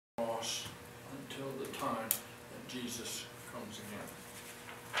time that Jesus comes again.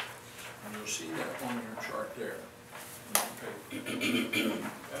 And you'll see that on your chart there. Okay.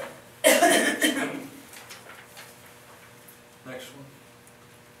 Next one.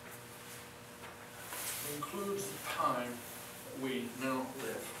 Includes the time that we now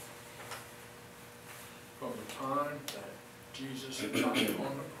live. From the time that Jesus died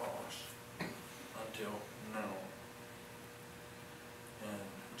on the cross until now. And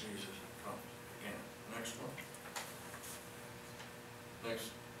Jesus comes again. Next one. Next.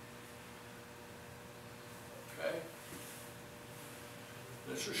 Okay.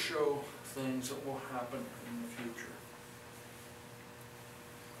 This will show things that will happen in the future.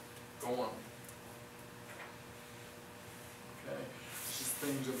 Go on. Okay. This is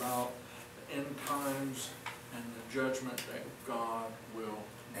things about the end times and the judgment that God will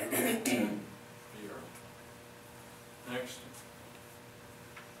do on the earth. Next.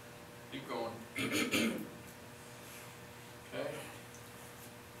 Keep going. Okay.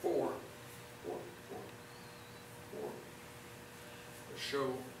 Four. To show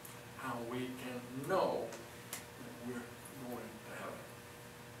how we can know that we're going to heaven.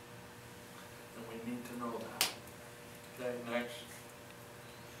 And we need to know that. Okay, next.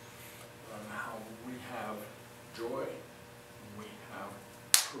 How we have joy and we have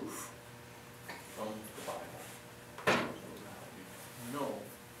proof from the Bible. So that we know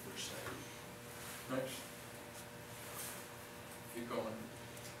we're saved. Next. Keep going.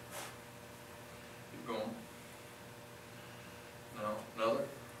 Keep going. Now, another.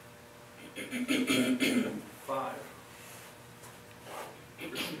 5.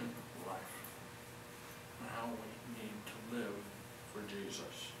 Christian life. And how we need to live for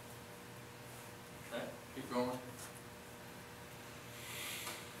Jesus. Okay, keep going.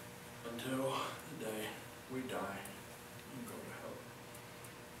 Until the day we die and go to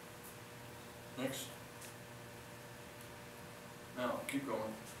heaven. Next. Now, keep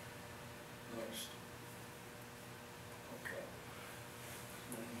going. Next. Okay.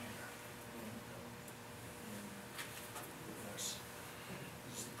 This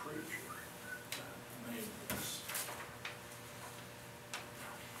is the preacher that made this.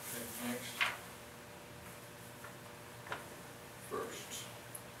 Okay, next. First.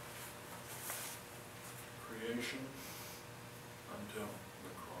 Creation until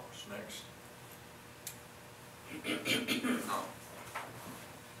the cross. Next. Oh.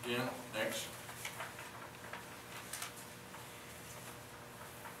 Again, next.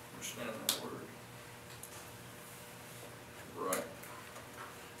 Understand that word? Right.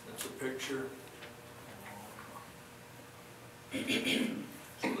 It's a picture so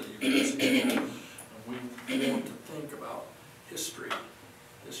that you can see it. And we want to think about history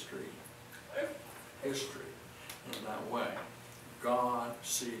in that way. God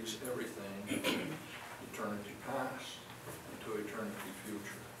sees everything from eternity past to eternity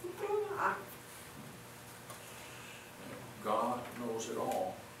future. And God knows it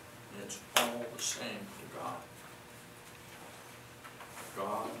all. It's all the same to God.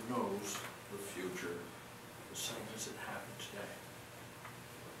 God knows the future the same as it happened today.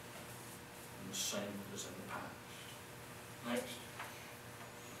 And the same as in the past. Next.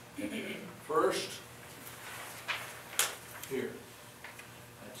 First, here.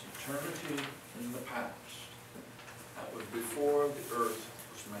 That's eternity in the past. That was before the earth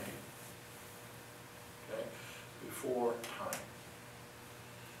was made. Okay? Before time.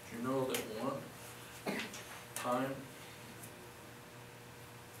 Do you know that one time?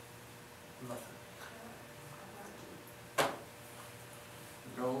 Nothing.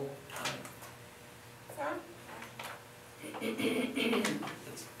 No time.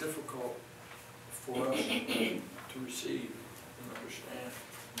 It's difficult for us to receive and understand.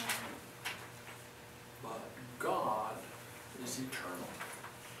 But God is eternal.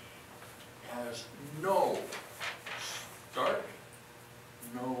 Has no start,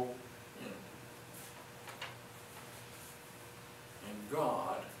 no end. And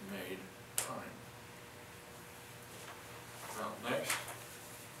God made time. Now next,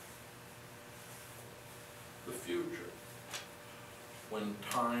 the future, when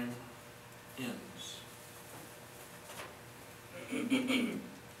time ends.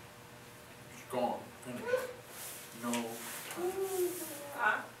 It's gone, finished. No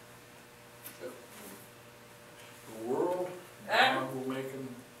time. The world, God will make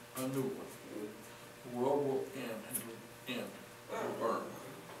a new one. The world will end, it will burn.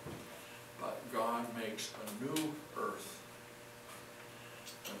 But God makes a new earth.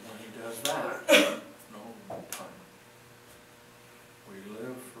 And when He does that, no time. We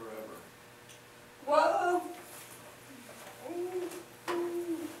live forever. Whoa!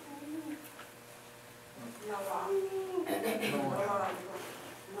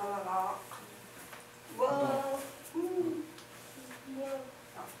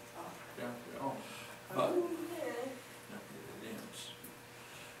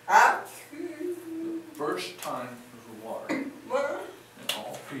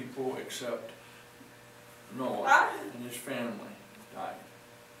 except Noah and his family died.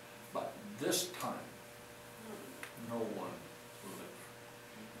 But this time, no one will live.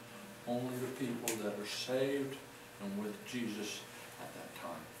 Only the people that are saved and with Jesus at that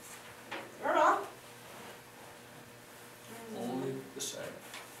time. Only the saved.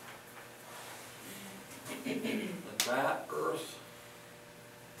 And that earth,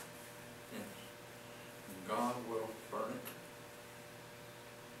 and God will burn it,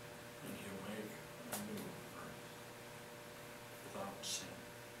 and He'll make a new earth without sin.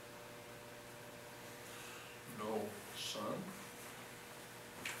 No sun,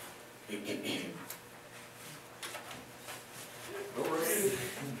 no rain,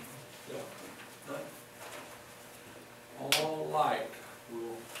 yeah, none. All light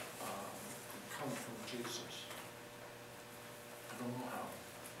will come from Jesus. I don't know how.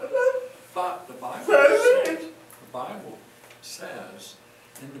 But the Bible says,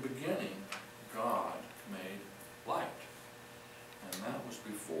 in the beginning, God made light. And that was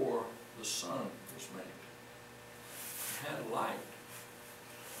before the sun was made. He had light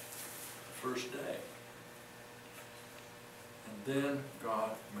the first day. And then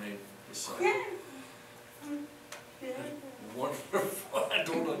God made the sun. It's wonderful. I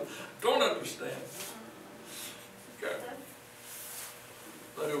don't understand. Okay.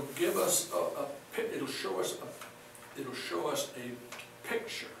 But it'll give us it'll show us a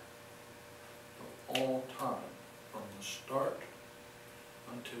picture of all time, from the start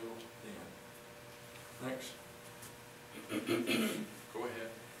until the end. Next. Go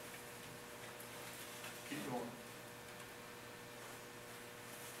ahead. Keep going.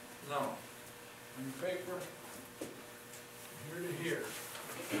 Now, on your paper, here to here,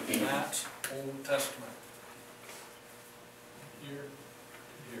 that's Old Testament. Here to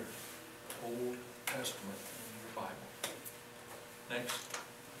here, Old Testament in your Bible. Next.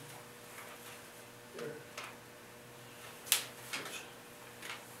 Here. Here's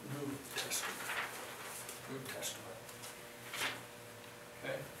New Testament. New Testament.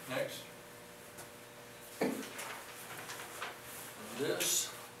 Okay, next. This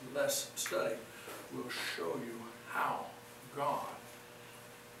lesson study will show you how God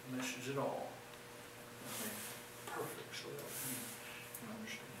meshes it all in a perfect so that you can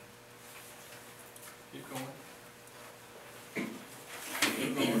understand. Keep going.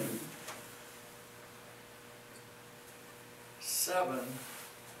 Keep going. 7,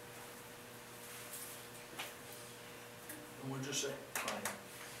 and we'll just say time.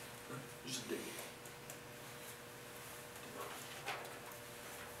 Just dig.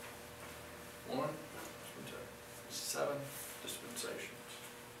 1, 7 dispensations.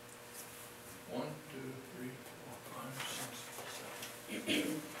 1, 2, 3, 4, 5, 6,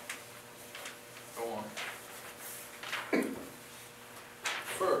 7. Go on.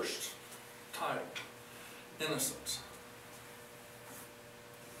 First, title, innocence.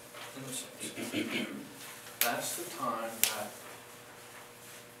 Innocence. That's the time that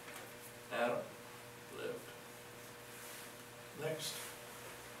Adam lived. Next.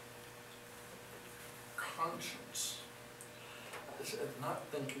 Conscience. It's not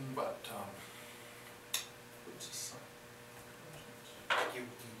thinking, but what's the sign?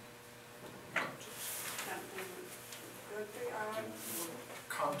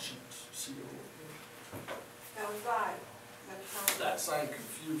 Conscience. C-O. That sign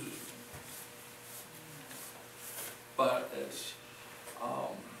confuses me. But it's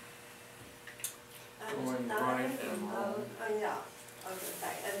going right and wrong. Oh, yeah.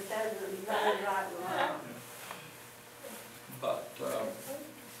 Okay, and it says right and wrong. But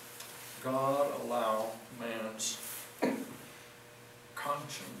God allow man's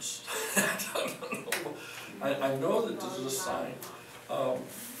conscience. I know that this is a sign,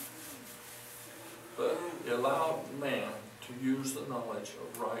 but He allowed man to use the knowledge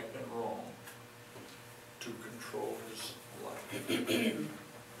of right and wrong to control his life.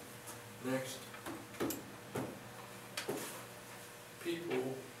 Next.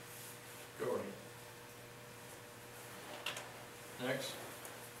 People going. Next.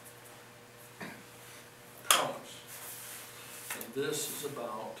 Promise. And this is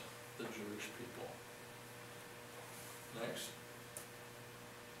about the Jewish people. Next.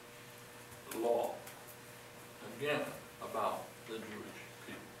 Law. Again, about the Jewish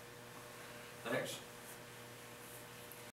people. Next.